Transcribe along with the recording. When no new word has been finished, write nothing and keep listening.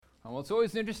Well, it's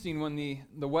always interesting when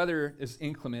the weather is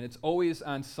inclement. It's always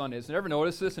on Sundays. I never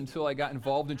noticed this until I got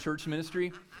involved in church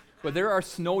ministry, but there are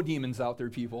snow demons out there,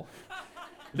 people.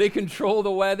 They control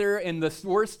the weather, and the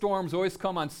worst storms always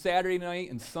come on Saturday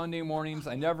night and Sunday mornings.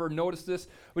 I never noticed this,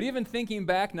 but even thinking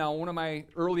back now, one of my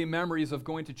early memories of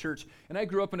going to church, and I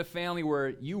grew up in a family where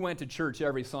you went to church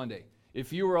every Sunday.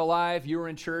 If you were alive, you were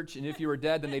in church, and if you were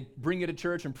dead, then they'd bring you to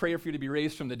church and pray for you to be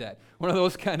raised from the dead. One of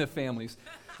those kind of families.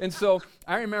 And so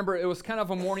I remember it was kind of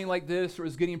a morning like this where it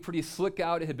was getting pretty slick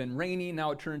out. It had been raining.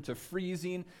 Now it turned to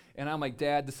freezing. And I'm like,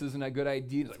 Dad, this isn't a good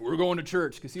idea. He's like, we're going to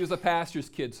church, because he was a pastor's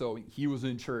kid, so he was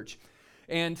in church.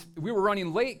 And we were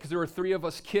running late because there were 3 of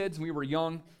us kids, and we were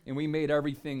young, and we made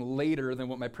everything later than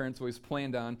what my parents always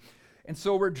planned on. And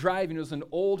so we're driving. It was an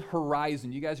old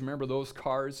Horizon. You guys remember those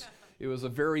cars? It was a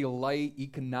very light,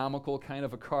 economical kind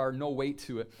of a car, no weight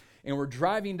to it. And we're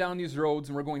driving down these roads,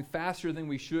 and we're going faster than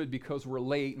we should because we're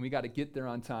late, and we got to get there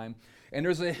on time. And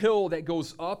there's a hill that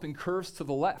goes up and curves to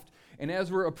the left. And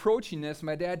as we're approaching this,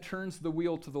 my dad turns the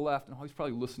wheel to the left. And he's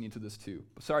probably listening to this too.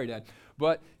 Sorry, Dad.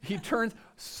 But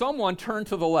someone turned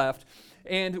to the left,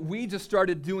 and we just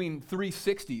started doing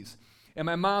 360s. And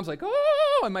my mom's like,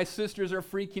 oh, and my sisters are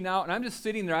freaking out. And I'm just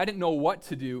sitting there. I didn't know what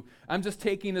to do. I'm just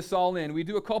taking this all in. We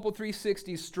do a couple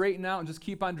 360s, straighten out, and just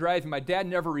keep on driving. My dad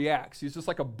never reacts. He's just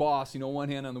like a boss, one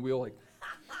hand on the wheel.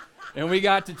 And we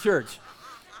got to church.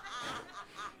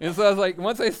 And so I was like,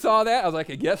 once I saw that, I was like,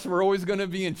 I guess we're always going to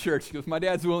be in church because my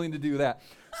dad's willing to do that.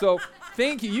 So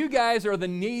thank you. You guys are the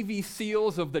Navy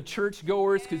SEALs of the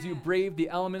churchgoers because you braved the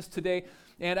elements today.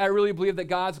 And I really believe that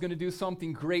God's going to do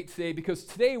something great today, because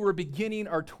today we're beginning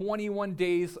our 21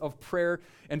 days of prayer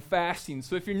and fasting.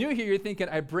 So if you're new here, you're thinking,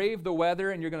 I braved the weather,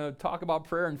 and you're going to talk about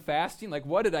prayer and fasting? Like,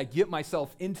 what did I get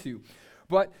myself into?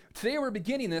 But today we're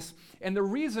beginning this, and the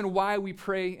reason why we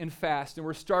pray and fast, and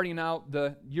we're starting out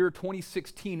the year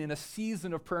 2016 in a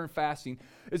season of prayer and fasting,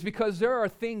 is because there are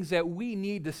things that we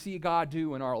need to see God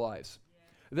do in our lives.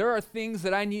 There are things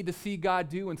that I need to see God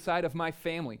do inside of my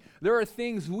family. There are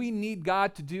things we need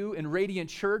God to do in Radiant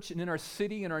Church and in our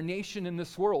city and our nation in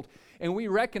this world. And we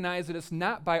recognize that it's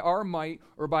not by our might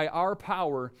or by our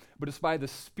power, but it's by the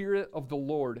Spirit of the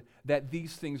Lord that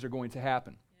these things are going to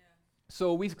happen.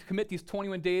 So we commit these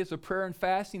 21 days of prayer and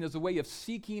fasting as a way of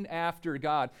seeking after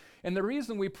God. And the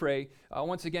reason we pray,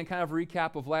 once again, kind of a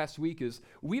recap of last week, is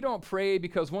we don't pray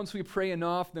because once we pray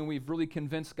enough, then we've really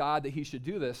convinced God that he should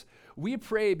do this. We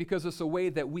pray because it's a way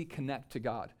that we connect to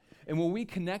God. And when we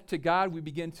connect to God, we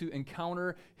begin to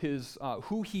encounter his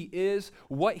who he is,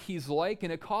 what he's like,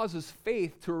 and it causes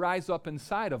faith to rise up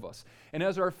inside of us. And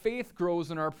as our faith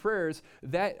grows in our prayers,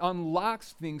 that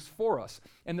unlocks things for us.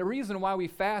 And the reason why we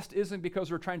fast isn't because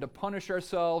we're trying to punish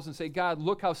ourselves and say, God,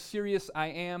 look how serious I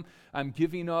am. I'm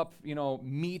giving up,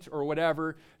 meat or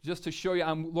whatever, just to show you,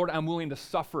 Lord, I'm willing to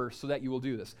suffer so that you will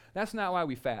do this. That's not why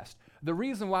we fast. The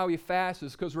reason why we fast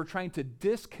is because we're trying to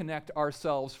disconnect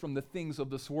ourselves from the things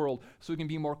of this world so we can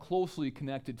be more closely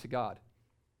connected to God.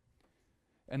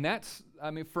 And that's,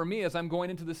 for me, as I'm going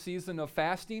into the season of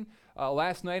fasting,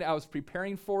 last night I was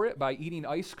preparing for it by eating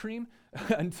ice cream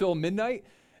until midnight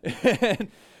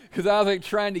because I was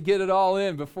trying to get it all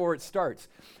in before it starts.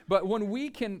 But when we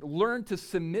can learn to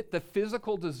submit the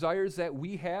physical desires that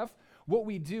we have, what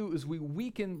we do is we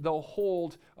weaken the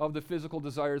hold of the physical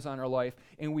desires on our life,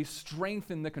 and we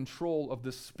strengthen the control of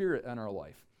the Spirit on our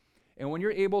life. And when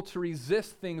you're able to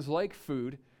resist things like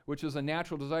food, which is a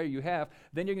natural desire you have,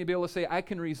 then you're going to be able to say, I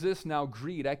can resist now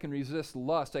greed, I can resist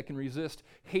lust, I can resist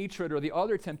hatred or the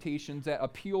other temptations that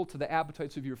appeal to the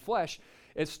appetites of your flesh.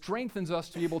 It strengthens us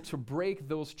to be able to break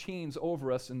those chains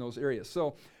over us in those areas.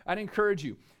 So I'd encourage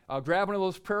you, grab one of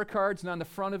those prayer cards, and on the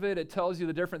front of it, it tells you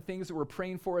the different things that we're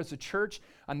praying for as a church.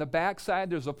 On the back side,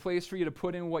 there's a place for you to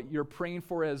put in what you're praying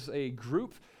for as a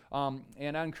group.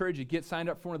 And I encourage you, get signed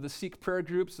up for one of the Seek prayer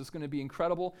groups. It's going to be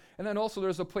incredible. And then also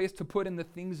there's a place to put in the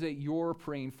things that you're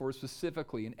praying for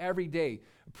specifically. And every day,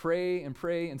 pray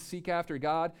and seek after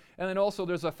God. And then also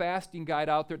there's a fasting guide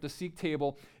out there at the Seek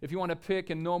table. If you want to pick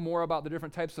and know more about the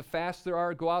different types of fasts there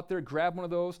are, go out there, grab one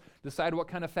of those, decide what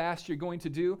kind of fast you're going to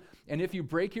do. And if you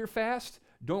break your fast,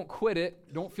 don't quit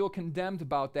it. Don't feel condemned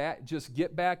about that. Just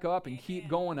get back up and keep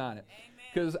going on it.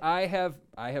 Because I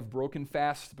have broken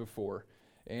fasts before.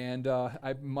 And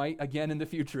I might again in the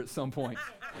future at some point.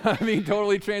 I'm being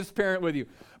totally transparent with you.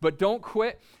 But don't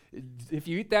quit. If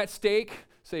you eat that steak,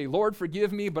 say, Lord,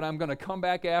 forgive me, but I'm going to come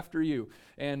back after you.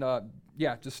 And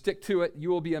just stick to it. You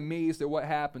will be amazed at what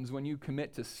happens when you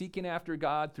commit to seeking after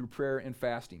God through prayer and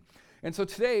fasting. And so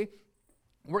today,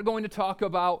 we're going to talk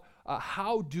about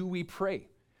how do we pray.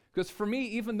 Because for me,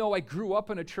 even though I grew up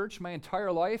in a church my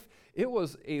entire life, it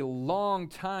was a long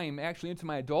time actually into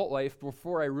my adult life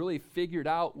before I really figured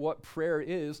out what prayer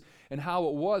is and how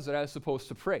it was that I was supposed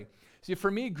to pray. See,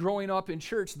 for me, growing up in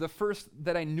church, the first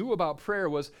that I knew about prayer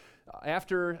was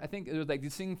after, I think it was like they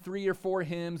sing 3 or 4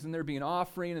 hymns and there'd be an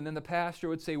offering, and then the pastor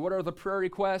would say, what are the prayer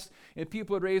requests? And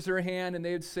people would raise their hand and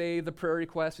they'd say the prayer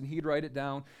request and he'd write it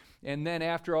down. And then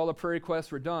after all the prayer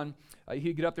requests were done,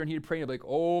 he'd get up there and he'd pray and he'd be like,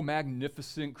 oh,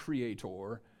 magnificent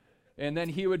creator. And then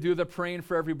he would do the praying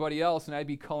for everybody else, and I'd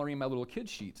be coloring my little kid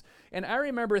sheets. And I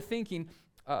remember thinking,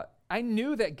 I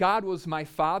knew that God was my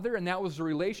Father, and that was the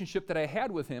relationship that I had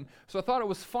with him. So I thought it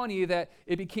was funny that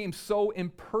it became so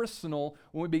impersonal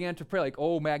when we began to pray, like,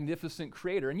 oh, magnificent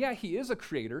creator. And yeah, he is a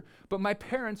creator, but my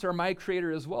parents are my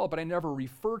creator as well, but I never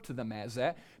refer to them as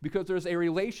that because there's a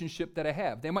relationship that I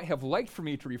have. They might have liked for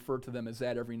me to refer to them as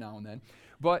that every now and then,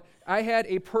 but I had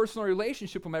a personal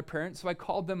relationship with my parents, so I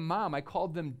called them mom, I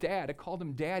called them dad, I called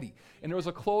them daddy, and there was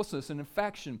a closeness and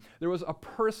affection. There was a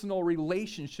personal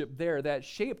relationship there that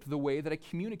shaped the way that I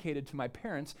communicated to my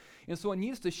parents, and so it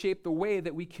needs to shape the way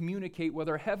that we communicate with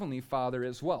our Heavenly Father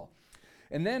as well.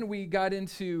 And then we got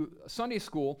into Sunday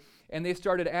school, and they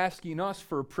started asking us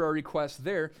for prayer requests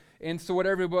there, and so what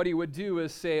everybody would do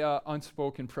is say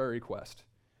unspoken prayer request.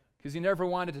 Because you never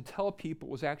wanted to tell people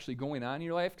what was actually going on in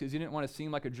your life because you didn't want to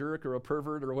seem like a jerk or a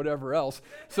pervert or whatever else.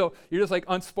 So you're just like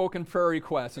unspoken prayer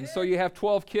requests. And so you have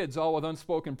 12 kids all with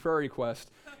unspoken prayer requests.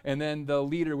 And then the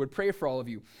leader would pray for all of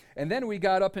you. And then we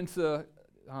got up into,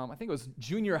 I think it was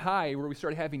junior high where we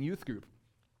started having youth group.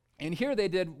 And here they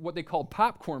did what they called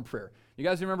popcorn prayer. You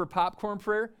guys remember popcorn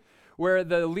prayer? Where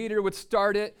the leader would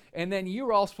start it, and then you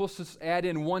were all supposed to add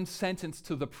in one sentence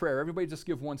to the prayer. Everybody just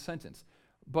give one sentence.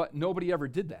 But nobody ever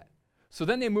did that. So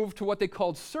then they moved to what they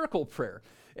called circle prayer.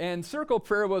 And circle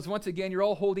prayer was, once again, you're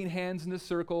all holding hands in a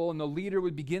circle, and the leader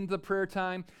would begin the prayer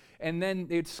time, and then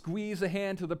they'd squeeze a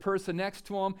hand to the person next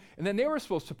to them, and then they were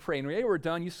supposed to pray. And when they were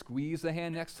done, you squeeze the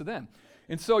hand next to them.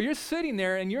 And so you're sitting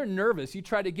there, and you're nervous. You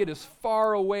try to get as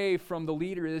far away from the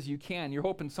leader as you can. You're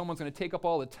hoping someone's going to take up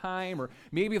all the time, or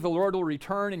maybe the Lord will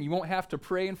return, and you won't have to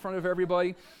pray in front of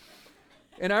everybody.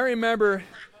 And I remember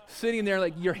sitting there,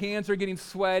 like your hands are getting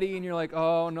sweaty, and you're like,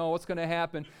 oh no, what's going to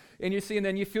happen? And you see, and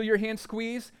then you feel your hand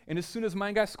squeeze, and as soon as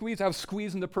mine got squeezed, I was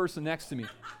squeezing the person next to me.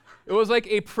 It was like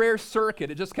a prayer circuit.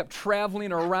 It just kept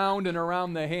traveling around and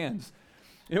around the hands.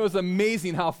 And it was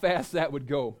amazing how fast that would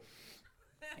go.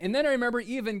 And then I remember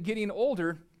even getting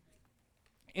older,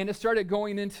 and it started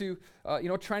going into,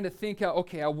 trying to think out,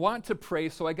 okay, I want to pray,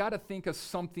 so I got to think of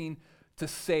something to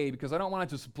say because I don't want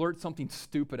to just blurt something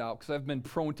stupid out because I've been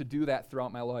prone to do that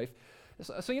throughout my life.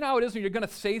 So you know how it is when you're going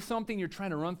to say something, you're trying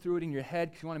to run through it in your head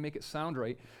because you want to make it sound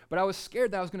right. But I was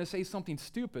scared that I was going to say something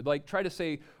stupid, like try to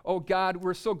say, oh God,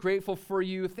 we're so grateful for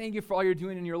you. Thank you for all you're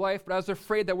doing in your life. But I was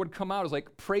afraid that would come out as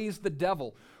like, praise the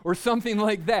devil or something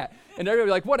like that. And everybody would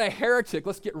be like, what a heretic.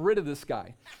 Let's get rid of this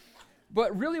guy.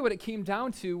 But really what it came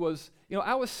down to was,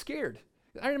 I was scared.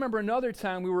 I remember another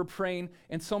time we were praying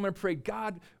and someone prayed,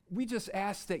 God, we just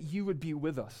ask that you would be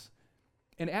with us.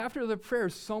 And after the prayer,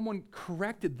 someone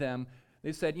corrected them.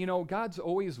 They said, God's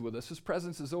always with us. His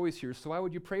presence is always here, so why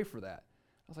would you pray for that?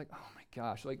 I was like, oh my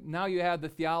gosh. Like now you have the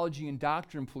theology and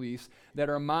doctrine police that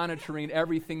are monitoring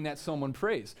everything that someone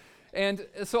prays. And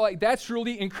so that's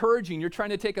really encouraging. You're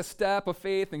trying to take a step of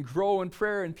faith and grow in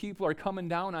prayer, and people are coming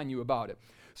down on you about it.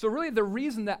 So really the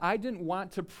reason that I didn't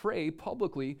want to pray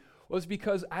publicly was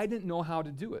because I didn't know how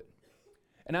to do it.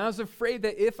 And I was afraid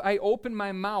that if I opened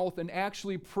my mouth and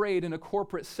actually prayed in a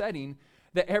corporate setting,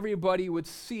 that everybody would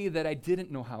see that I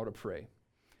didn't know how to pray.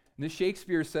 And this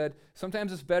Shakespeare said,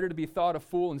 sometimes it's better to be thought a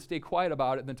fool and stay quiet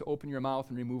about it than to open your mouth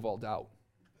and remove all doubt.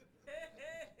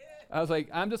 I was like,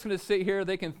 I'm just going to sit here.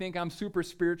 They can think I'm super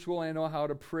spiritual and I know how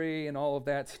to pray and all of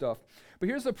that stuff. But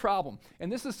here's the problem.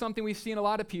 And this is something we see in a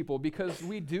lot of people because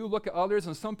we do look at others,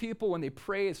 and some people, when they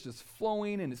pray, it's just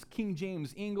flowing and it's King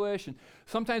James English. And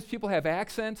sometimes people have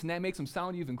accents, and that makes them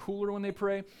sound even cooler when they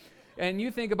pray. And you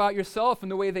think about yourself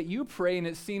and the way that you pray, and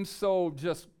it seems so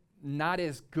just not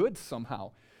as good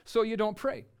somehow. So you don't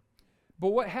pray. But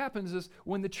what happens is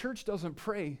when the church doesn't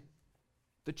pray,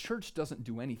 the church doesn't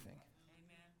do anything.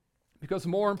 Because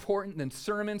more important than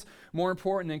sermons, more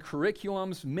important than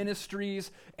curriculums,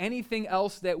 ministries, anything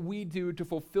else that we do to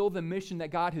fulfill the mission that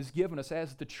God has given us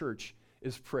as the church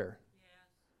is prayer.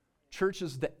 Yeah. Church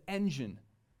is the engine.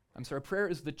 Prayer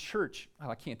is the church.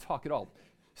 Oh, I can't talk at all.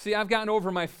 See, I've gotten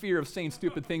over my fear of saying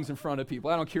stupid things in front of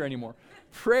people. I don't care anymore.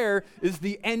 Prayer is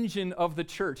the engine of the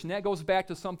church. And that goes back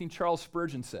to something Charles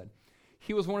Spurgeon said.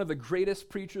 he was one of the greatest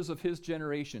preachers of his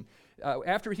generation.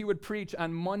 After he would preach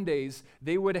on Mondays,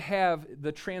 they would have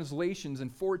the translations in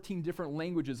 14 different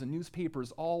languages and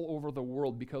newspapers all over the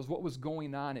world, because what was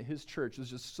going on at his church was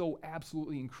just so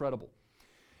absolutely incredible.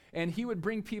 And he would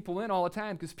bring people in all the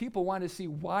time because people wanted to see,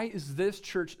 why is this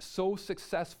church so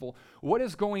successful? What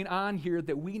is going on here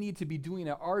that we need to be doing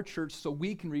at our church so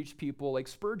we can reach people like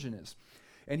Spurgeon is?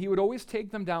 And he would always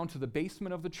take them down to the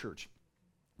basement of the church.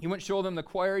 He wouldn't show them the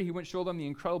choir. He wouldn't show them the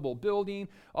incredible building,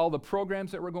 all the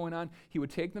programs that were going on. He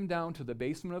would take them down to the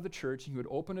basement of the church. He would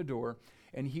open a door,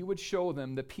 and he would show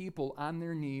them the people on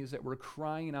their knees that were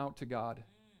crying out to God,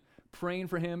 praying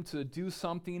for him to do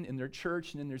something in their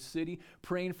church and in their city,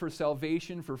 praying for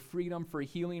salvation, for freedom, for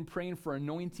healing, praying for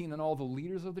anointing on all the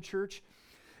leaders of the church.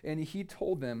 And he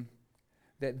told them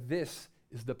that this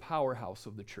is the powerhouse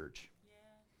of the church.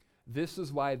 This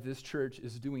is why this church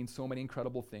is doing so many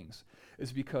incredible things,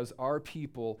 is because our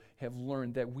people have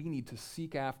learned that we need to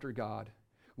seek after God.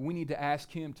 We need to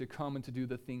ask him to come and to do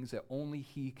the things that only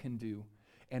he can do.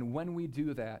 And when we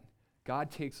do that,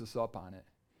 God takes us up on it.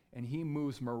 And he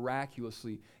moves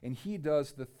miraculously, and he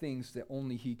does the things that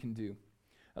only he can do.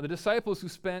 Now, the disciples who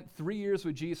spent 3 years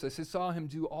with Jesus, they saw him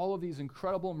do all of these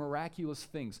incredible, miraculous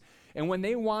things. And when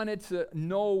they wanted to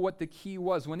know what the key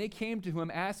was, when they came to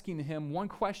him asking him one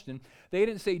question, they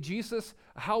didn't say, Jesus,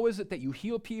 how is it that you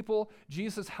heal people?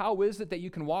 Jesus, how is it that you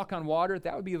can walk on water?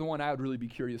 That would be the one I would really be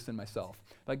curious in myself.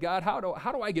 Like, God, how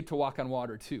do I get to walk on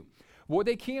water too? But what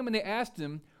they came and they asked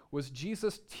him was,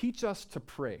 Jesus, teach us to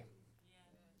pray.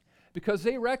 Because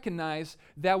they recognized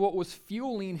that what was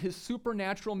fueling his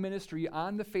supernatural ministry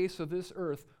on the face of this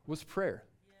earth was prayer.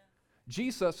 Yeah.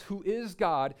 Jesus, who is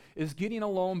God, is getting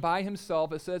alone by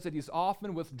himself. It says that he's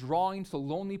often withdrawing to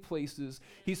lonely places.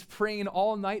 He's praying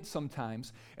all night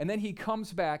sometimes. And then he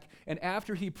comes back, and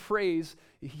after he prays,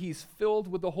 he's filled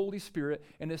with the Holy Spirit,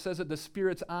 and it says that the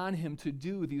Spirit's on him to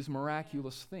do these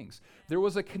miraculous things. There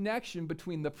was a connection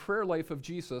between the prayer life of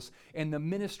Jesus and the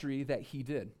ministry that he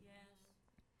did.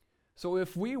 So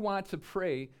if we want to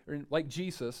pray like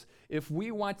Jesus, if we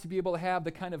want to be able to have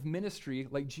the kind of ministry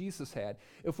like Jesus had,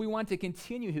 if we want to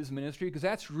continue his ministry, because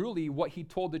that's really what he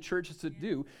told the churches to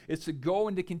do, is to go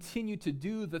and to continue to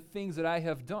do the things that I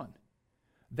have done.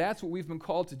 That's what we've been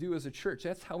called to do as a church.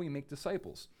 That's how we make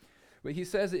disciples. But he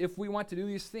says that if we want to do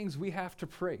these things, we have to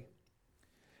pray.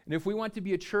 And if we want to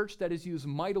be a church that is used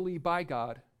mightily by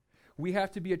God, we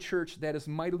have to be a church that is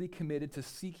mightily committed to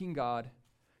seeking God,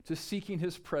 to seeking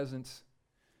his presence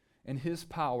and his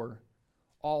power,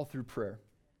 all through prayer.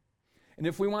 And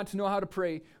if we want to know how to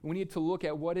pray, we need to look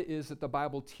at what it is that the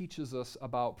Bible teaches us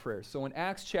about prayer. So in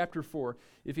Acts chapter 4,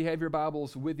 if you have your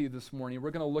Bibles with you this morning, we're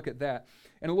going to look at that.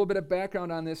 And a little bit of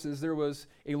background on this is there was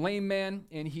a lame man,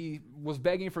 and he was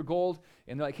begging for gold.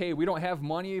 And they're like, hey, we don't have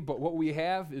money, but what we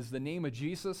have is the name of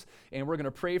Jesus, and we're going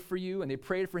to pray for you. And they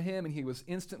prayed for him, and he was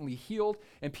instantly healed.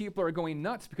 And people are going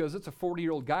nuts because it's a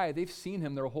 40-year-old guy. They've seen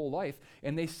him their whole life.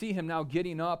 And they see him now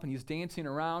getting up, and he's dancing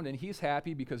around, and he's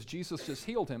happy because Jesus just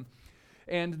healed him.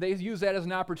 And they use that as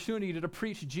an opportunity to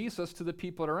preach Jesus to the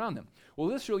people around them. Well,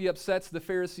 this really upsets the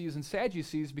Pharisees and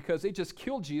Sadducees because they just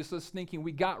killed Jesus thinking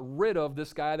we got rid of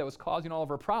this guy that was causing all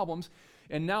of our problems,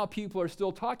 and now people are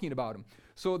still talking about him.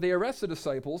 So they arrest the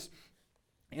disciples,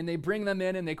 and they bring them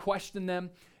in, and they question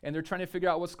them, and they're trying to figure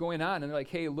out what's going on. And they're like,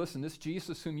 hey, listen, this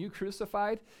Jesus whom you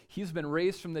crucified, he's been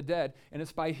raised from the dead, and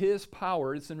it's by his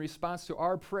power, it's in response to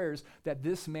our prayers that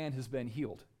this man has been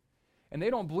healed. And they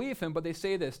don't believe him, but they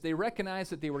say this. They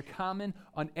recognize that they were common,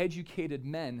 uneducated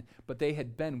men, but they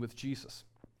had been with Jesus.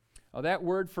 Now, that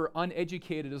word for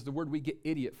uneducated is the word we get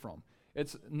idiot from.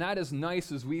 It's not as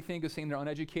nice as we think of saying they're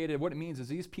uneducated. What it means is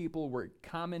these people were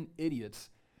common idiots,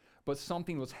 but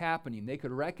something was happening. They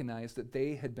could recognize that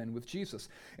they had been with Jesus.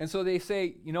 And so they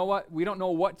say, you know what? We don't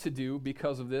know what to do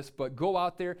because of this, but go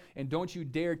out there and don't you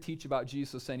dare teach about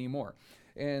Jesus anymore.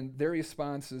 And their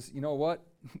response is, you know what?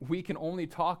 We can only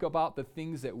talk about the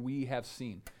things that we have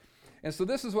seen. And so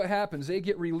this is what happens. They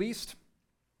get released.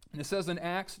 And it says in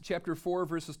Acts chapter 4,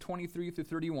 verses 23 through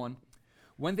 31,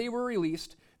 when they were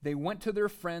released, they went to their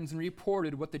friends and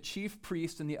reported what the chief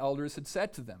priests and the elders had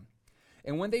said to them.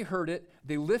 And when they heard it,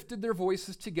 they lifted their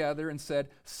voices together and said,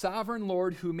 Sovereign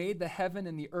Lord, who made the heaven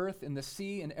and the earth and the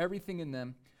sea and everything in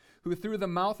them, who through the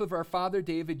mouth of our father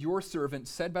David, your servant,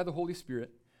 said by the Holy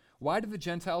Spirit, why do the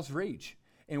Gentiles rage?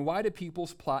 And why do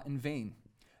peoples plot in vain?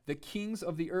 The kings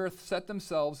of the earth set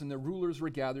themselves, and the rulers were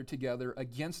gathered together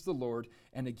against the Lord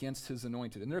and against his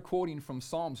anointed. And they're quoting from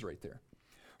Psalms right there.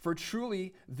 For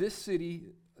truly this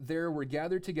city there were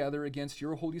gathered together against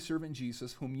your holy servant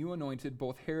Jesus, whom you anointed,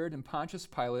 both Herod and Pontius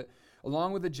Pilate,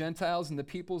 along with the Gentiles and the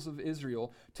peoples of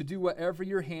Israel, to do whatever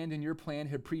your hand and your plan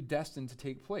had predestined to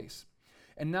take place.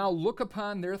 And now look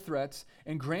upon their threats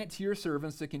and grant to your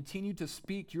servants to continue to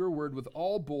speak your word with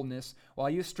all boldness while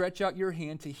you stretch out your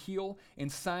hand to heal,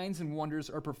 and signs and wonders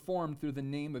are performed through the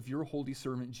name of your holy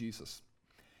servant Jesus.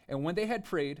 And when they had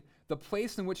prayed, the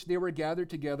place in which they were gathered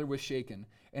together was shaken,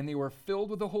 and they were filled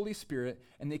with the Holy Spirit,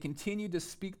 and they continued to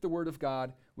speak the word of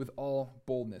God with all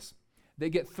boldness. They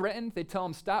get threatened. They tell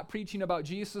them, stop preaching about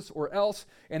Jesus or else.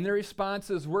 And their response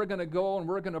is, we're going to go and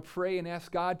we're going to pray and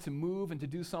ask God to move and to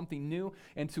do something new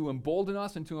and to embolden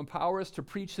us and to empower us to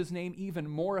preach his name even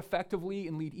more effectively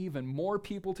and lead even more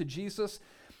people to Jesus.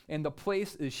 And the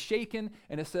place is shaken,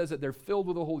 and it says that they're filled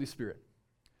with the Holy Spirit.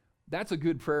 That's a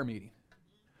good prayer meeting.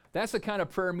 That's the kind of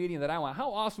prayer meeting that I want.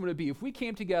 How awesome would it be if we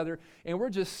came together and we're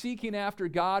just seeking after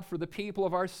God for the people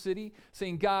of our city,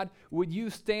 saying, God, would you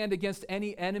stand against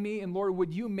any enemy? And Lord,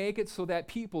 would you make it so that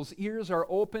people's ears are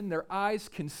open, their eyes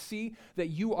can see that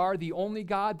you are the only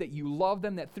God, that you love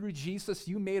them, that through Jesus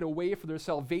you made a way for their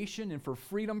salvation and for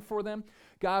freedom for them.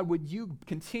 God, would you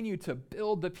continue to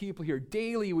build the people here?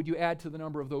 Daily would you add to the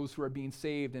number of those who are being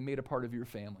saved and made a part of your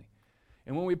family?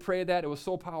 And when we prayed that, it was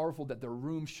so powerful that the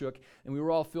room shook, and we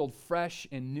were all filled fresh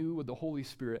and new with the Holy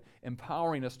Spirit,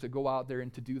 empowering us to go out there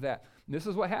and to do that. And this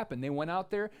is what happened. They went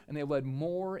out there, and they led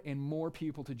more and more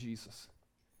people to Jesus.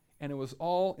 And it was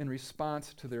all in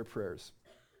response to their prayers.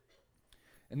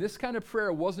 And this kind of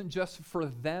prayer wasn't just for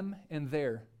them and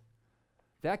there.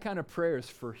 That kind of prayer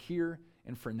is for here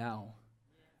and for now.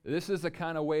 This is the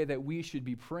kind of way that we should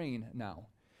be praying now.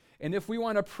 And if we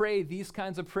want to pray these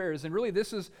kinds of prayers, and really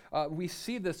this is, we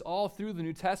see this all through the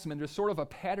New Testament, there's sort of a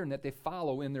pattern that they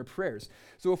follow in their prayers.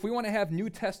 So if we want to have New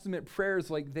Testament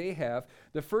prayers like they have,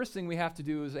 the first thing we have to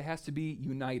do is it has to be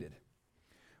united.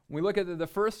 When we look at the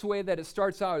first way that it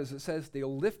starts out is it says they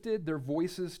lifted their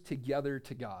voices together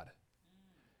to God.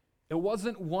 It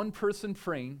wasn't one person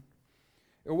praying.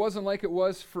 It wasn't like it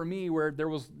was for me where there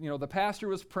was, the pastor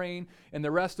was praying and the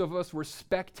rest of us were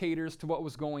spectators to what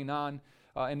was going on.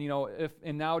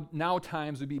 Now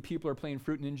times would be people are playing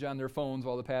Fruit Ninja on their phones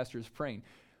while the pastor is praying.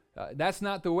 That's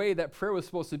not the way that prayer was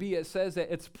supposed to be. It says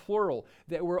that it's plural,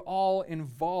 that we're all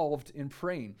involved in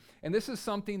praying. And this is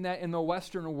something that in the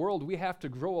Western world we have to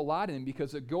grow a lot in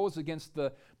because it goes against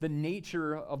the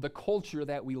nature of the culture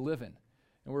that we live in.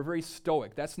 And we're very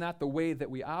stoic. That's not the way that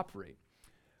we operate.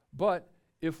 But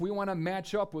if we want to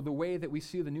match up with the way that we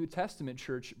see the New Testament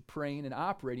church praying and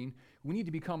operating, we need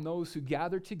to become those who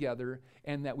gather together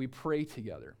and that we pray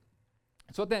together.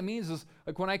 So what that means is,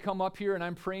 like when I come up here and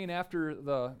I'm praying after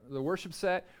the worship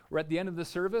set or at the end of the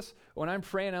service, when I'm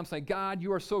praying, I'm saying, God,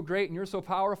 you are so great and you're so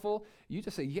powerful. You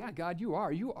just say, yeah, God, you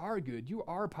are good. You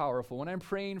are powerful. When I'm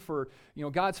praying for,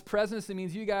 God's presence, it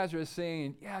means you guys are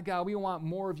saying, yeah, God, we want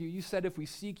more of you. You said if we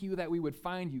seek you that we would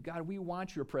find you. God, we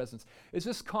want your presence. It's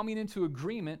just coming into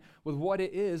agreement with what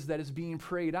it is that is being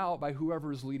prayed out by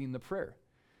whoever is leading the prayer.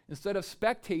 Instead of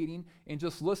spectating and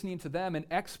just listening to them and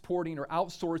exporting or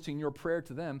outsourcing your prayer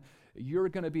to them, you're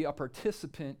going to be a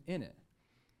participant in it.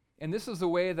 And this is the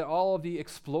way that all of the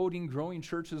exploding, growing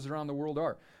churches around the world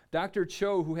are. Dr.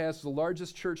 Cho, who has the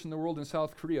largest church in the world in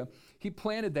South Korea, he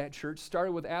planted that church,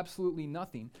 started with absolutely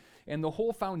nothing. And the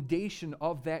whole foundation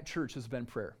of that church has been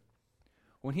prayer.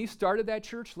 When he started that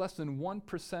church, less than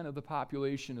 1% of the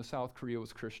population of South Korea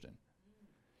was Christian.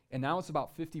 And now it's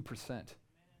about 50%.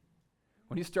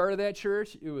 When he started that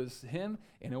church, it was him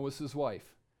and it was his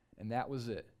wife, and that was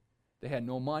it. They had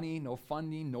no money, no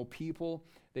funding, no people.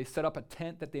 They set up a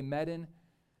tent that they met in,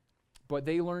 but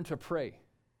they learned to pray,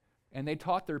 and they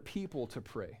taught their people to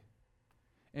pray.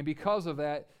 And because of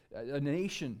that, a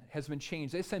nation has been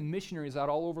changed. They send missionaries out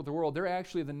all over the world. They're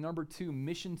actually the number 2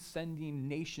 mission-sending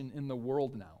nation in the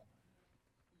world now.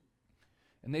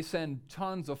 And they send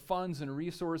tons of funds and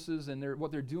resources, and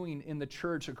what they're doing in the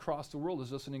church across the world is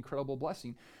just an incredible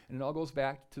blessing. And it all goes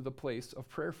back to the place of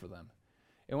prayer for them.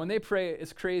 And when they pray,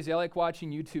 it's crazy. I like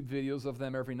watching YouTube videos of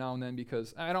them every now and then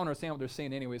because I don't understand what they're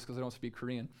saying anyways because I don't speak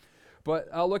Korean. But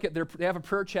I'll look at they have a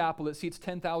prayer chapel that seats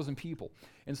 10,000 people.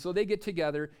 And so they get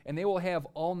together and they will have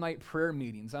all-night prayer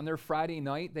meetings. On their Friday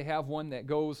night, they have one that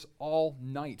goes all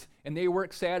night. And they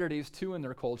work Saturdays too in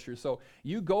their culture. So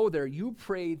you go there, you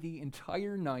pray the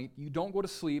entire night, you don't go to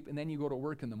sleep, and then you go to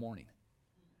work in the morning.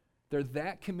 They're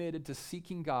that committed to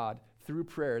seeking God through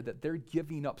prayer that they're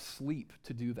giving up sleep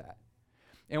to do that.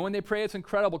 And when they pray, it's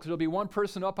incredible because there'll be one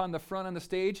person up on the front on the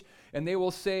stage, and they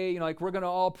will say, like, we're going to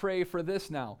all pray for this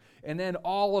now. And then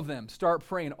all of them start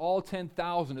praying, all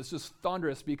 10,000. It's just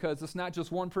thunderous because it's not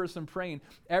just one person praying.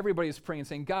 Everybody's praying,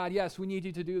 saying, God, yes, we need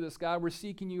you to do this. God, we're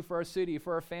seeking you for our city,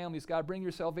 for our families. God, bring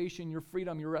your salvation, your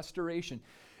freedom, your restoration.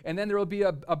 And then there will be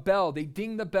a bell. They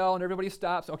ding the bell, and everybody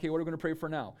stops. Okay, what are we going to pray for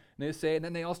now? And they say, and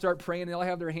then they all start praying. They all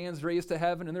have their hands raised to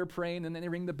heaven, and they're praying. And then they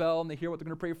ring the bell, and they hear what they're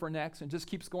going to pray for next. And it just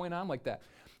keeps going on like that.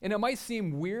 And it might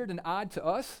seem weird and odd to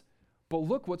us, but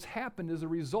look what's happened as a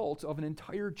result of an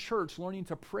entire church learning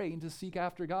to pray and to seek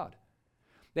after God.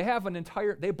 They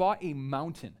bought a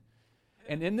mountain.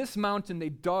 And in this mountain, they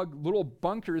dug little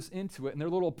bunkers into it, and they're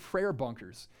little prayer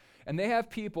bunkers. And they have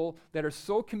people that are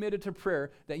so committed to prayer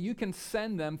that you can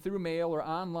send them through mail or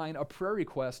online a prayer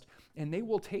request, and they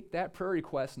will take that prayer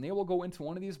request and they will go into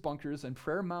one of these bunkers in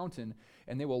Prayer Mountain,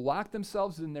 and they will lock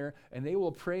themselves in there, and they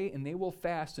will pray and they will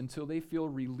fast until they feel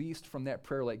released from that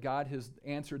prayer, like God has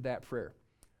answered that prayer.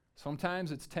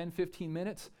 Sometimes it's 10, 15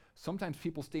 minutes. Sometimes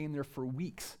people stay in there for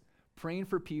weeks, praying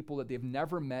for people that they've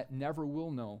never met, never will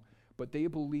know, but they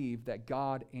believe that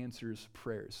God answers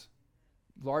prayers.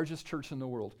 Largest church in the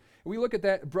world. We look at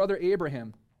that brother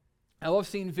Abraham. I love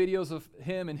seeing videos of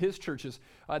him and his churches.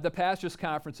 The pastors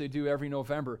conference they do every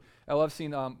November. I love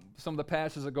seeing some of the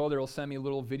pastors that go there will send me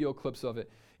little video clips of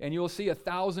it. And you'll see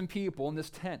 1,000 people in this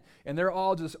tent, and they're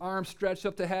all just arms stretched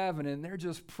up to heaven, and they're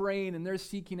just praying, and they're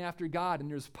seeking after God, and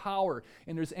there's power,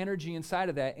 and there's energy inside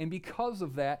of that. And because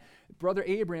of that, Brother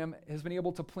Abraham has been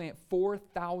able to plant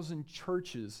 4,000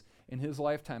 churches in his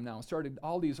lifetime now. Started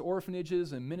all these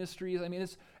orphanages and ministries. I mean,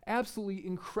 it's absolutely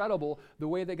incredible the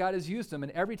way that God has used him.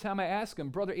 And every time I ask him,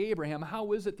 Brother Abraham,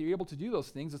 how is it that you're able to do those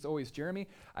things? It's always, Jeremy,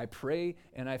 I pray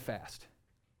and I fast.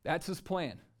 That's his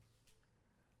plan.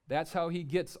 That's how he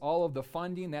gets all of the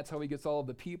funding. That's how he gets all of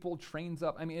the people, trains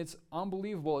up. I mean, it's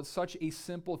unbelievable. It's such a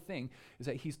simple thing, is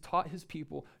that he's taught his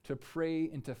people to pray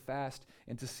and to fast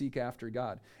and to seek after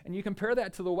God. And you compare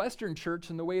that to the Western church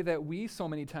and the way that we so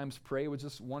many times pray with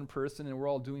just one person and we're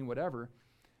all doing whatever.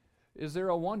 Is there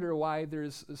a wonder why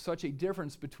there's such a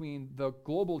difference between the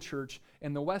global church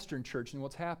and the Western church and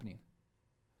what's happening?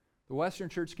 The Western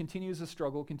church continues to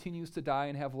struggle, continues to die,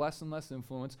 and have less and less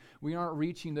influence. We aren't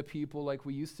reaching the people like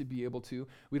we used to be able to.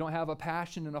 We don't have a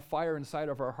passion and a fire inside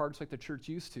of our hearts like the church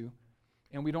used to,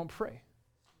 and we don't pray.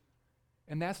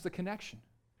 And that's the connection.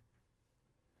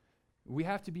 We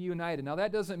have to be united. Now,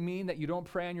 that doesn't mean that you don't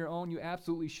pray on your own. You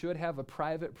absolutely should have a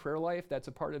private prayer life. That's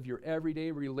a part of your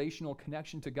everyday relational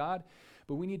connection to God.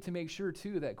 But we need to make sure,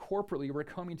 too, that corporately we're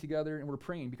coming together and we're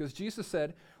praying. Because Jesus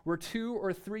said, where 2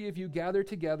 or 3 of you gather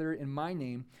together in my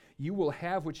name, you will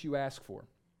have what you ask for.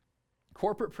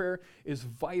 Corporate prayer is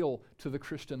vital to the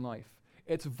Christian life.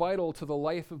 It's vital to the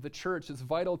life of the church. It's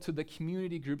vital to the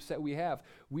community groups that we have.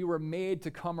 We were made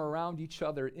to come around each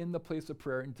other in the place of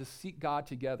prayer and to seek God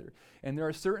together. And there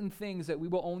are certain things that we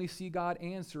will only see God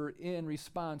answer in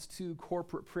response to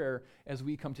corporate prayer as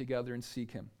we come together and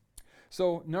seek him.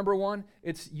 So, number 1,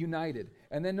 it's united.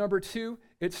 And then number 2,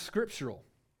 it's scriptural.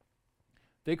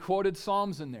 They quoted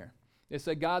Psalms in there. They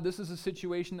said, God, this is a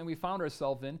situation that we found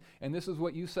ourselves in, and this is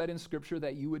what you said in Scripture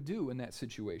that you would do in that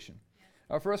situation.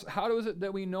 For us, how is it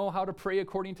that we know how to pray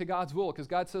according to God's will? Because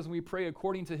God says when we pray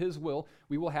according to his will,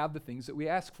 we will have the things that we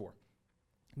ask for.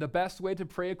 The best way to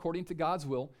pray according to God's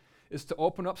will is to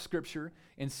open up Scripture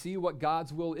and see what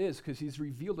God's will is, because he's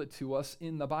revealed it to us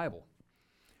in the Bible.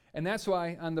 And that's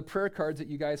why on the prayer cards that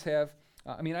you guys have,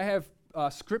 I have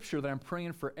Scripture that I'm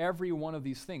praying for every one of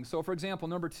these things. So for example,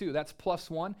 number 2, that's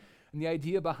 +1. And the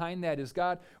idea behind that is,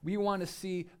 God, we want to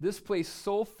see this place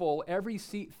so full, every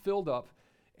seat filled up,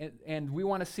 and we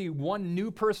want to see one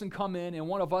new person come in, and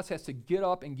one of us has to get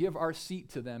up and give our seat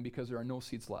to them because there are no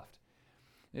seats left.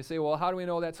 They say, well, how do we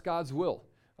know that's God's will?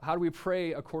 How do we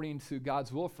pray according to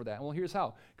God's will for that? Well, here's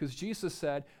how. Because Jesus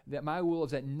said that my will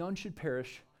is that none should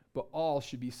perish, but all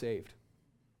should be saved.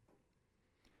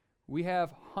 We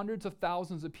have hundreds of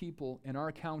thousands of people in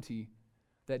our county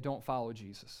that don't follow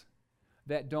Jesus,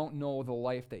 that don't know the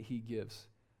life that he gives.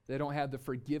 They don't have the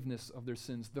forgiveness of their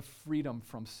sins, the freedom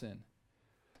from sin.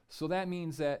 So that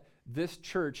means that this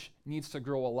church needs to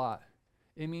grow a lot.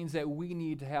 It means that we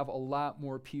need to have a lot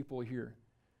more people here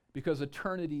because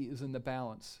eternity is in the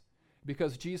balance.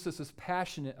 Because Jesus is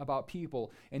passionate about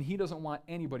people, and he doesn't want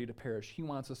anybody to perish. He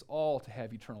wants us all to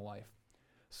have eternal life.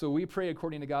 So we pray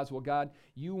according to God's will. God,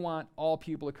 you want all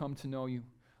people to come to know you.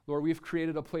 Lord, we've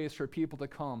created a place for people to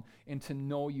come and to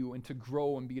know you and to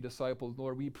grow and be disciples.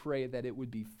 Lord, we pray that it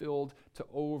would be filled to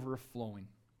overflowing.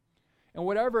 And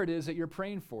whatever it is that you're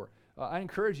praying for, I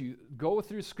encourage you, go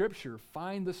through Scripture.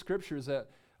 Find the Scriptures that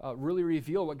really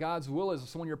reveal what God's will is.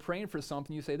 So when you're praying for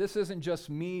something, you say, this isn't just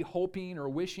me hoping or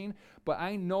wishing, but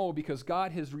I know because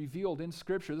God has revealed in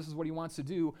Scripture this is what he wants to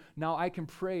do. Now I can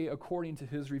pray according to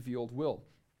his revealed will.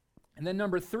 And then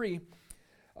number 3,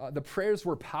 the prayers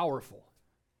were powerful.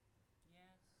 Yes.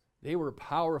 They were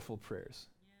powerful prayers.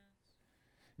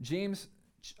 Yes. James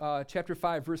chapter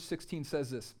 5, verse 16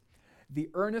 says this, the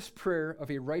earnest prayer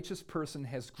of a righteous person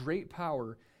has great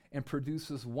power and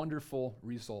produces wonderful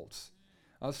results.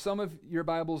 Some of your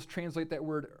Bibles translate that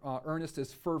word earnest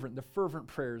as fervent, the fervent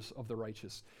prayers of the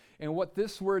righteous. And what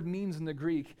this word means in the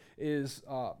Greek is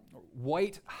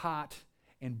white hot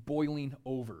and boiling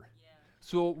over.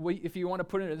 So if you want to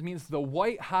put it means the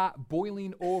white hot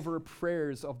boiling over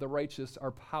prayers of the righteous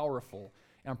are powerful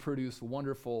and produce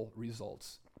wonderful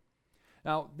results.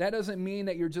 Now, that doesn't mean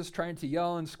that you're just trying to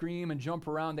yell and scream and jump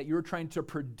around, that you're trying to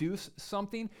produce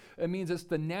something. It means it's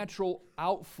the natural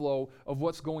outflow of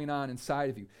what's going on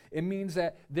inside of you. It means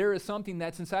that there is something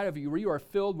that's inside of you where you are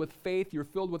filled with faith, you're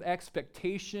filled with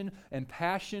expectation and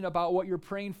passion about what you're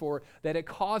praying for, that it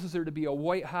causes there to be a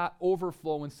white-hot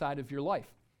overflow inside of your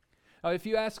life. Now, if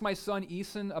you ask my son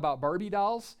Eason about Barbie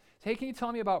dolls, hey, can you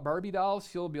tell me about Barbie dolls?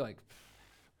 He'll be like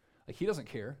he doesn't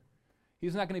care.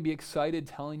 He's not going to be excited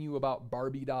telling you about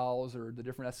Barbie dolls or the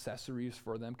different accessories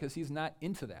for them because he's not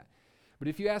into that. But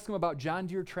if you ask him about John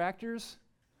Deere tractors,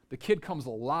 the kid comes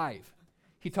alive.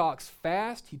 He talks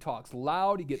fast, he talks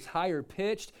loud, he gets higher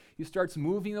pitched, he starts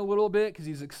moving a little bit because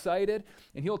he's excited,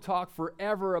 and he'll talk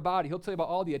forever about it. He'll tell you about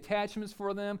all the attachments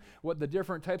for them, what the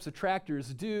different types of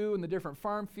tractors do in the different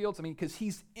farm fields. Because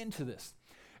he's into this.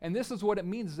 And this is what it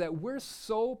means, is that we're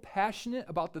so passionate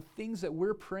about the things that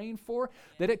we're praying for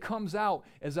that it comes out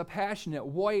as a passionate,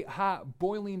 white, hot,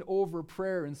 boiling over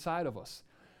prayer inside of us.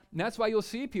 And that's why you'll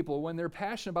see people, when they're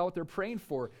passionate about what they're praying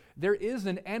for, there is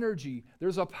an energy,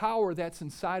 there's a power that's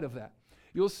inside of that.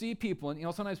 You'll see people, and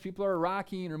sometimes people are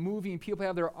rocking or moving, people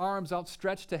have their arms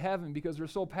outstretched to heaven because they're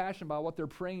so passionate about what they're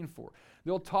praying for.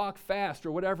 They'll talk fast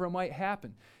or whatever might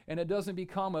happen. And it doesn't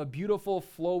become a beautiful,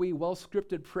 flowy,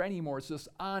 well-scripted prayer anymore. It's just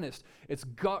honest. It's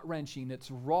gut-wrenching. It's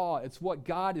raw. It's what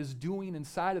God is doing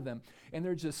inside of them. And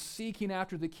they're just seeking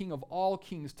after the King of all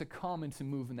kings to come and to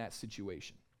move in that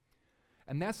situation.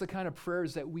 And that's the kind of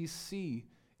prayers that we see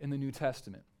in the New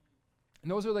Testament. And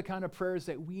those are the kind of prayers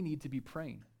that we need to be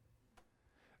praying.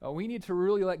 We need to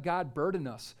really let God burden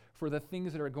us for the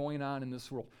things that are going on in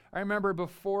this world. I remember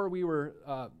before we were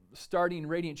starting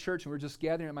Radiant Church and we were just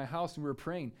gathering at my house and we were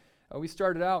praying, we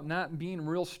started out not being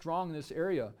real strong in this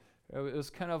area. It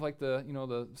was kind of like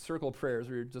the circle prayers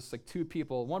where you're just like two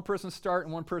people. One person starts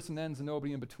and one person ends and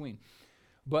nobody in between.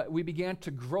 But we began to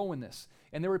grow in this.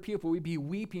 And there were people, we'd be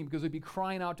weeping because we'd be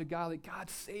crying out to God, like, God,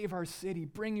 save our city.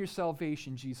 Bring your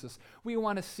salvation, Jesus. We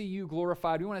want to see you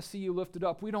glorified. We want to see you lifted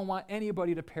up. We don't want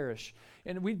anybody to perish.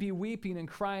 And we'd be weeping and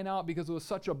crying out because it was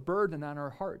such a burden on our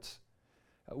hearts.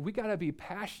 We got to be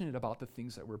passionate about the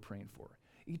things that we're praying for.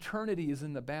 Eternity is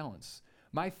in the balance.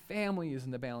 My family is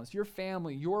in the balance. Your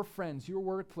family, your friends, your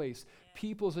workplace,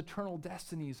 people's eternal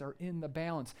destinies are in the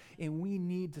balance. And we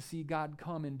need to see God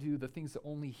come and do the things that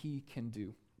only He can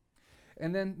do.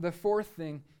 And then the fourth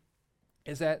thing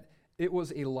is that it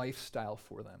was a lifestyle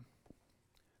for them.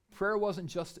 Prayer wasn't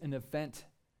just an event.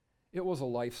 It was a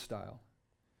lifestyle.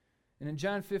 And in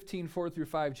John 15,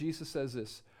 4-5, Jesus says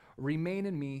this, "Remain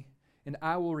in me, and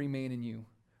I will remain in you.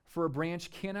 For a branch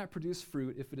cannot produce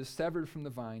fruit if it is severed from the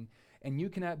vine, and you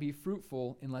cannot be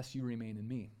fruitful unless you remain in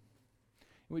me."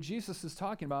 And what Jesus is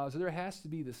talking about is that there has to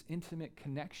be this intimate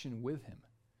connection with Him.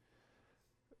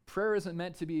 Prayer isn't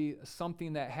meant to be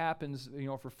something that happens,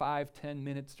 for 5-10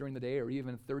 minutes during the day or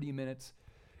even 30 minutes.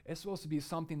 It's supposed to be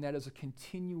something that is a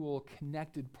continual,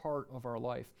 connected part of our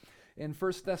life. In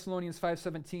 1 Thessalonians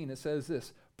 5:17, it says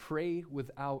this, "Pray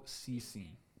without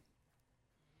ceasing."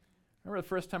 I remember the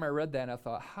first time I read that and I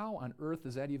thought, how on earth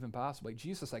is that even possible? Like,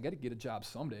 Jesus, I got to get a job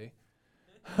someday.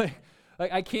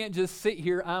 like I can't just sit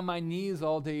here on my knees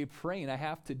all day praying. I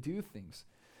have to do things.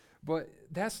 But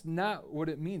that's not what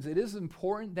it means. It is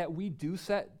important that we do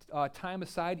set time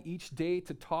aside each day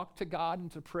to talk to God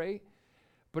and to pray,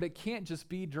 but it can't just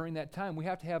be during that time. We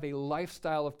have to have a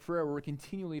lifestyle of prayer where we're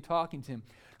continually talking to Him.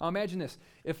 Now imagine this.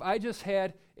 If I just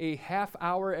had a half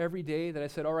hour every day that I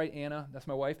said, all right, Anna, that's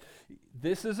my wife,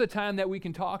 this is the time that we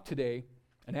can talk today,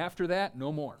 and after that,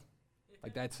 no more.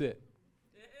 Like, that's it.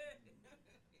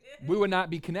 We would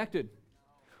not be connected.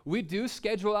 We do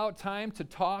schedule out time to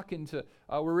talk and to,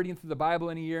 we're reading through the Bible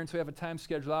in a year, and so we have a time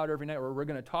scheduled out every night where we're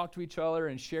going to talk to each other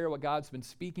and share what God's been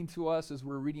speaking to us as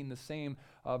we're reading the same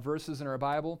verses in our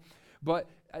Bible. But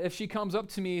if she comes up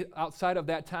to me outside of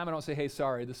that time, I don't say, hey,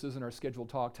 sorry, this isn't our scheduled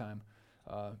talk time.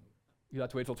 You have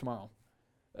to wait till tomorrow.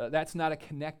 That's not a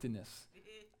connectedness.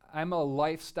 I'm a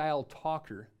lifestyle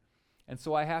talker, and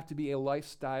so I have to be a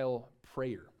lifestyle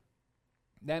prayer.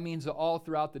 That means that all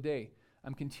throughout the day,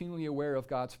 I'm continually aware of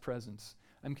God's presence.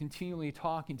 I'm continually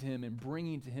talking to Him and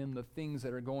bringing to Him the things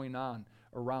that are going on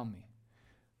around me.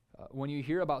 When you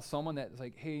hear about someone that's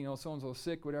like, hey, so-and-so's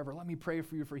sick, whatever, let me pray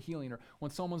for you for healing. Or when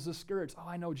someone's discouraged,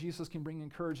 I know Jesus can bring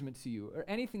encouragement to you. Or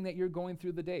anything that you're going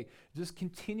through the day, just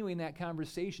continuing that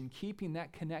conversation, keeping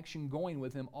that connection going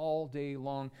with Him all day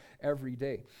long, every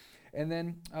day. And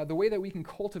then the way that we can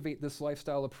cultivate this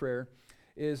lifestyle of prayer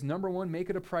is, number one,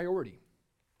 make it a priority.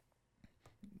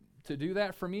 To do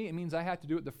that for me, it means I have to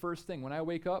do it the first thing. When I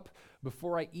wake up,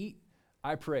 before I eat,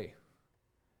 I pray.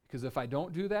 Because if I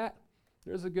don't do that,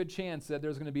 there's a good chance that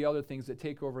there's going to be other things that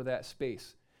take over that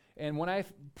space. And when I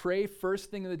pray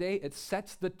first thing of the day, it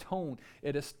sets the tone.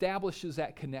 It establishes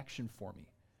that connection for me.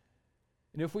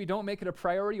 And if we don't make it a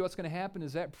priority, what's going to happen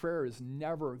is that prayer is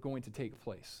never going to take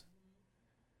place.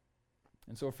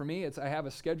 And so for me, I have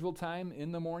a scheduled time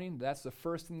in the morning. That's the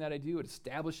first thing that I do. It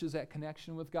establishes that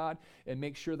connection with God and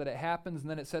makes sure that it happens, and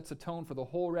then it sets a tone for the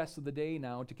whole rest of the day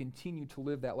now to continue to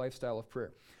live that lifestyle of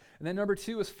prayer. And then number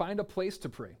two is find a place to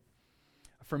pray.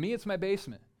 For me, it's my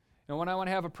basement. And when I want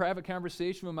to have a private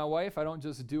conversation with my wife, I don't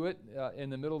just do it in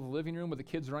the middle of the living room with the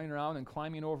kids running around and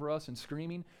climbing over us and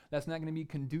screaming. That's not going to be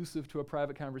conducive to a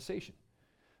private conversation.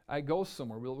 I go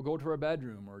somewhere. We'll go to our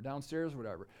bedroom or downstairs or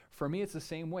whatever. For me, it's the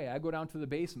same way. I go down to the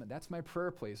basement. That's my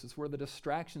prayer place. It's where the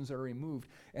distractions are removed,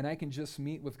 and I can just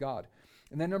meet with God.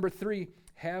 And then number three,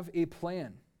 have a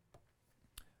plan.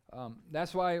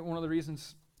 That's why one of the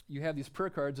reasons you have these prayer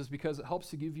cards is because it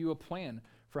helps to give you a plan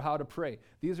for how to pray.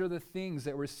 These are the things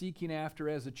that we're seeking after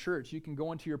as a church. You can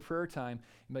go into your prayer time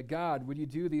and be like, God, would you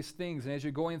do these things? And as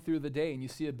you're going through the day and you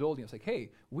see a building, it's like,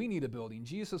 hey, we need a building.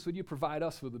 Jesus, would you provide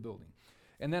us with a building?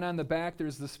 And then on the back,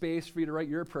 there's the space for you to write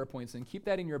your prayer points in. Keep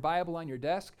that in your Bible on your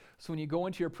desk, so when you go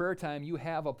into your prayer time, you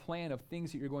have a plan of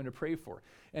things that you're going to pray for.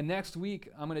 And next week,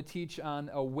 I'm going to teach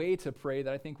on a way to pray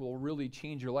that I think will really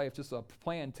change your life, just a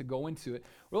plan to go into it.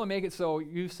 We'll make it so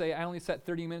you say, I only set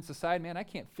 30 minutes aside. Man, I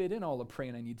can't fit in all the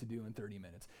praying I need to do in 30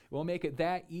 minutes. We'll make it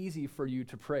that easy for you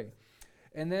to pray.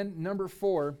 And then number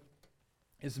 4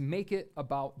 is make it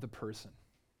about the person.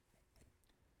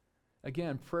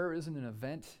 Again, prayer isn't an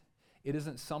event. It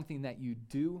isn't something that you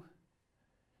do.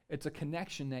 It's a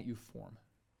connection that you form.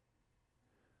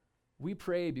 We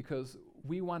pray because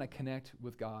we want to connect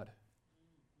with God.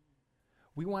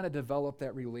 We want to develop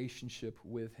that relationship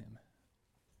with Him.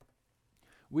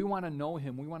 We want to know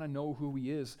Him. We want to know who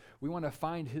He is. We want to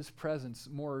find His presence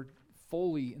more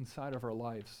fully inside of our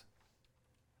lives.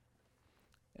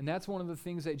 And that's one of the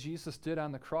things that Jesus did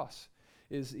on the cross,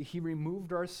 is He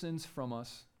removed our sins from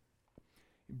us.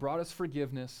 He brought us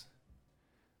forgiveness,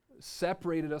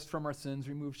 separated us from our sins,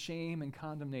 removed shame and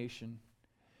condemnation,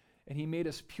 and He made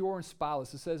us pure and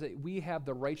spotless. It says that we have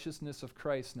the righteousness of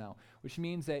Christ now, which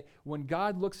means that when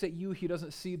God looks at you, He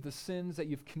doesn't see the sins that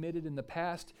you've committed in the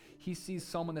past. He sees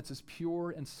someone that's as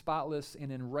pure and spotless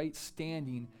and in right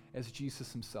standing as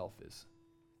Jesus Himself is.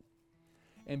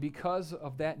 And because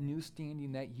of that new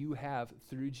standing that you have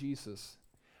through Jesus,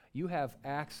 you have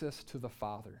access to the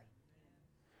Father.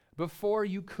 Before,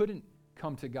 you couldn't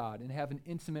come to God and have an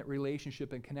intimate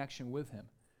relationship and connection with Him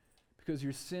because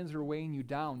your sins were weighing you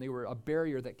down. They were a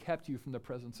barrier that kept you from the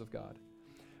presence of God.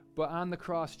 But on the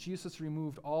cross, Jesus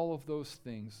removed all of those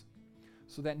things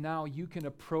so that now you can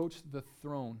approach the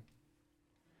throne.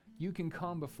 You can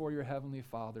come before your Heavenly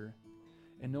Father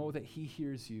and know that He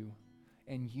hears you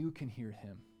and you can hear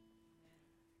Him.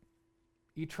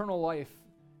 Eternal life,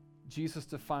 Jesus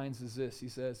defines as this. He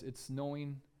says, it's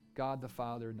knowing God the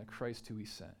Father and the Christ who He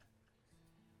sent.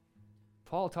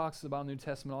 Paul talks about in the New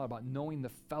Testament all about knowing the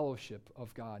fellowship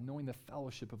of God, knowing the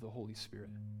fellowship of the Holy Spirit.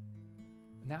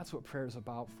 And that's what prayer is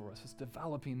about for us. It's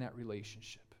developing that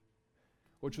relationship,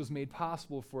 which was made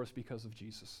possible for us because of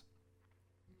Jesus.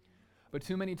 But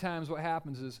too many times what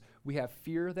happens is we have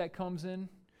fear that comes in.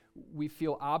 We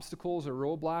feel obstacles or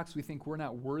roadblocks. We think we're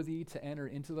not worthy to enter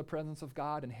into the presence of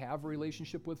God and have a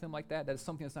relationship with Him like that. That is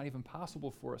something that's not even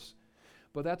possible for us.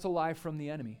 But that's a lie from the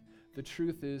enemy. The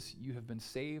truth is, you have been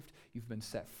saved. You've been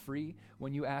set free.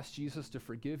 When you ask Jesus to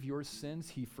forgive your sins,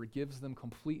 He forgives them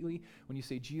completely. When you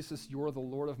say, Jesus, you're the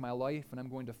Lord of my life, and I'm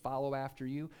going to follow after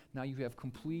you, now you have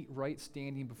complete right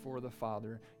standing before the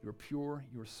Father. You're pure.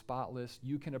 You're spotless.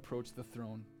 You can approach the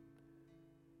throne.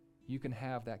 You can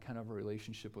have that kind of a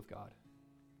relationship with God.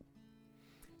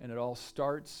 And it all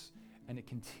starts, and it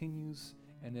continues,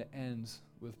 and it ends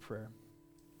with prayer.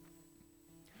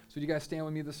 So do you guys stand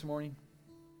with me this morning?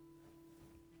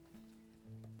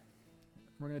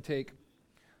 We're going to take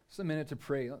Just a minute to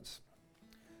pray. Let's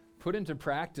put into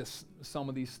practice some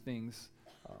of these things.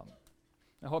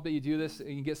 I hope that you do this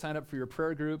and you get signed up for your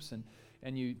prayer groups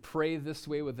and you pray this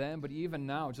way with them. But even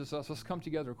now, just let's come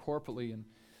together corporately and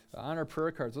on our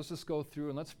prayer cards, let's just go through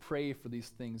and let's pray for these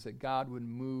things, that God would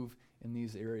move in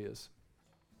these areas.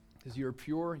 Because you're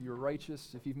pure, you're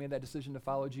righteous. If you've made that decision to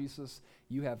follow Jesus,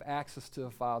 you have access to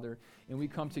the Father. And we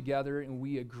come together and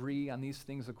we agree on these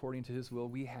things according to his will.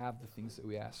 We have the things that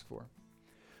we ask for.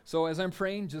 So as I'm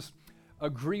praying, just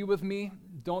agree with me.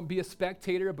 Don't be a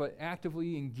spectator, but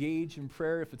actively engage in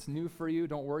prayer. If it's new for you,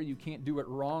 don't worry, you can't do it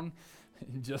wrong.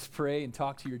 Just pray and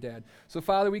talk to your dad. So,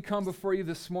 Father, we come before you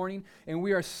this morning, and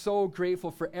we are so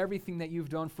grateful for everything that you've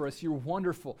done for us. You're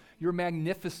wonderful. You're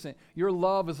magnificent. Your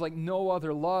love is like no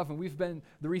other love, and we've been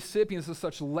the recipients of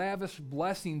such lavish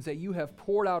blessings that you have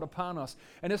poured out upon us.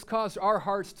 And it's caused our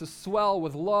hearts to swell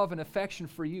with love and affection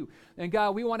for you. And,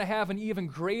 God, we want to have an even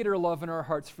greater love in our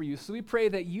hearts for you. So we pray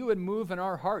that you would move in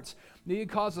our hearts, that you'd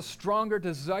cause a stronger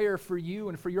desire for you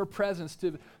and for your presence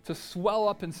to swell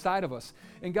up inside of us.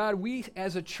 And, God, we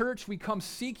as a church, we come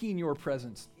seeking your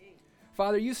presence.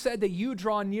 Father, you said that you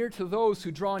draw near to those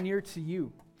who draw near to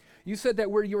you. You said that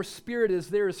where your spirit is,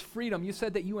 there is freedom. You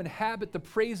said that you inhabit the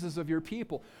praises of your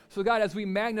people. So, God, as we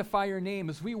magnify your name,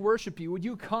 as we worship you, would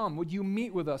you come? Would you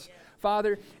meet with us?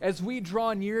 Father, as we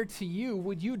draw near to you,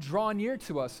 would you draw near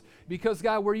to us? Because,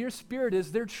 God, where your spirit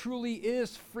is, there truly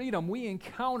is freedom. We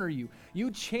encounter you.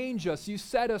 You change us. You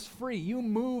set us free. You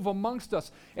move amongst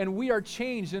us, and we are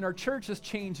changed, and our church is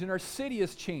changed, and our city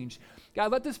is changed.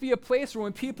 God, let this be a place where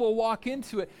when people walk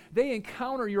into it, they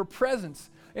encounter your presence.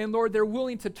 And Lord, they're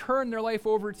willing to turn their life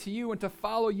over to you and to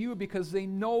follow you because they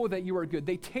know that you are good.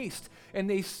 They taste and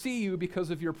they see you because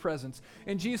of your presence.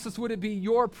 And Jesus, would it be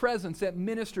your presence that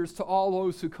ministers to all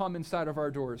those who come inside of our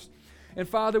doors? And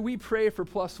Father, we pray for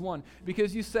Plus One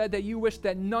because you said that you wish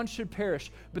that none should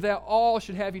perish, but that all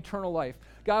should have eternal life.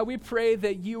 God, we pray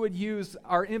that you would use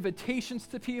our invitations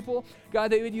to people.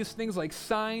 God, that you would use things like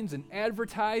signs and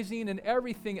advertising and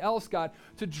everything else, God,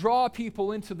 to draw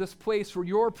people into this place where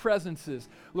your presence is.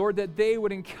 Lord, that they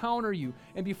would encounter you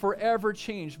and be forever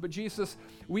changed. But Jesus,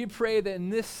 we pray that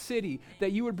in this city,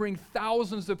 that you would bring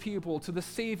thousands of people to the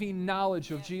saving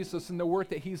knowledge of Jesus and the work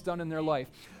that he's done in their life.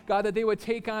 God, that they would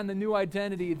take on the new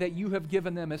identity that you have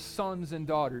given them as sons and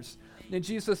daughters. And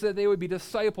Jesus, that they would be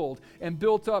discipled and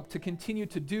built up to continue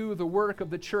to do the work of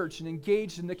the church and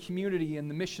engage in the community and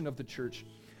the mission of the church.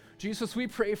 Jesus, we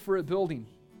pray for a building.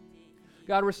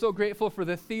 God, we're so grateful for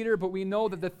the theater, but we know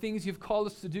that the things you've called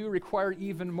us to do require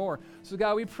even more. So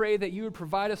God, we pray that you would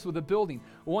provide us with a building,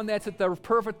 one that's at the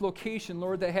perfect location,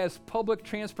 Lord, that has public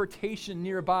transportation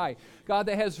nearby. God,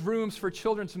 that has rooms for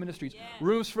children's ministries,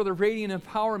 rooms for the Radiant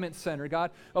Empowerment Center, God,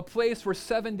 a place where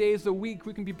 7 days a week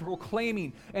we can be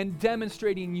proclaiming and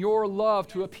demonstrating your love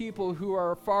to a people who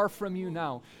are far from you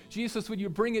now. Jesus, would you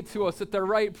bring it to us at the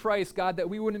right price, God, that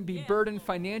we wouldn't be burdened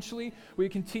financially, we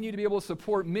continue to be able to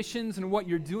support missions and what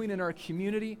you're doing in our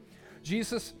community.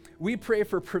 Jesus, we pray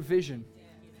for provision.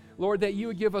 Lord, that you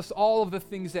would give us all of the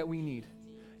things that we need.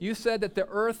 You said that the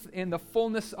earth and the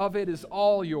fullness of it is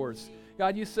all yours.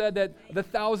 God, you said that the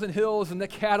 1,000 hills and the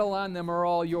cattle on them are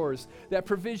all yours. That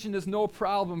provision is no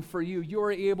problem for you. You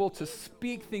are able to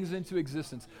speak things into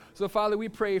existence. So, Father, we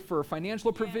pray for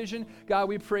financial provision. God,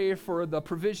 we pray for the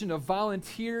provision of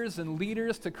volunteers and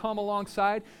leaders to come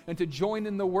alongside and to join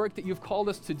in the work that you've called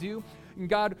us to do. And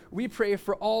God, we pray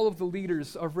for all of the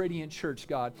leaders of Radiant Church,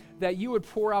 God, that you would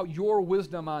pour out your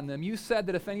wisdom on them. You said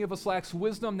that if any of us lacks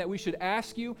wisdom, that we should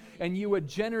ask you, and you would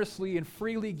generously and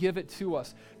freely give it to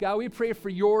us. God, we pray for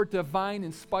your divine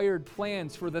inspired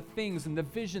plans for the things and the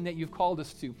vision that you've called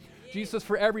us to. Jesus,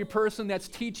 for every person that's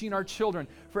teaching our children,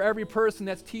 for every person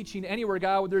that's teaching anywhere,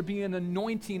 God, would there be an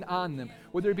anointing on them?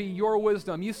 Would there be your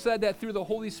wisdom? You said that through the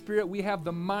Holy Spirit we have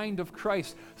the mind of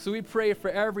Christ. So we pray for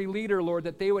every leader, Lord,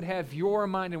 that they would have your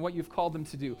mind and what you've called them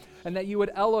to do, and that you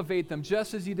would elevate them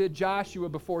just as you did Joshua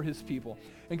before his people.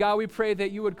 And God, we pray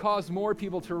that you would cause more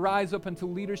people to rise up into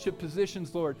leadership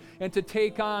positions, Lord, and to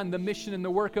take on the mission and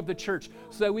the work of the church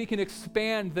so that we can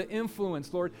expand the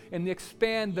influence, Lord, and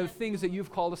expand the things that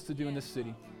you've called us to do in this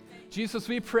city. Jesus,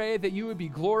 we pray that you would be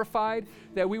glorified,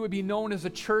 that we would be known as a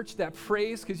church that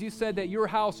prays, because you said that your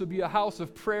house would be a house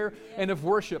of prayer and of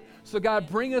worship. So God,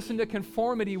 bring us into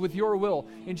conformity with your will.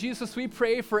 And Jesus, we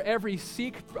pray for every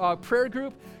Seek prayer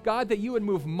group, God, that you would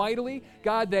move mightily,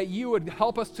 God, that you would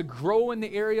help us to grow in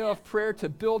the area of prayer, to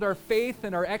build our faith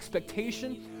and our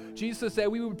expectation. Jesus, that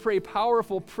we would pray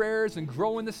powerful prayers and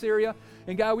grow in this area.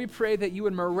 And God, we pray that you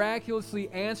would miraculously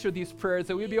answer these prayers,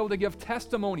 that we would be able to give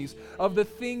testimonies of the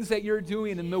things that you're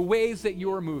doing and the ways that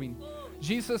you're moving.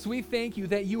 Jesus, we thank you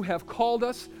that you have called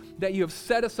us, that you have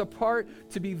set us apart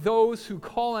to be those who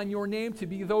call on your name, to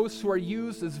be those who are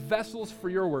used as vessels for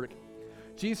your work.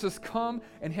 Jesus, come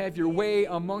and have your way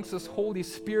amongst us. Holy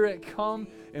Spirit, come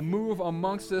and move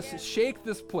amongst us. Shake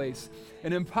this place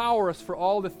and empower us for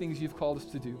all the things you've called us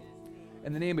to do.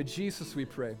 In the name of Jesus, we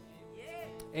pray.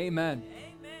 Amen.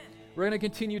 We're going to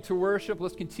continue to worship.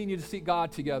 Let's continue to seek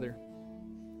God together.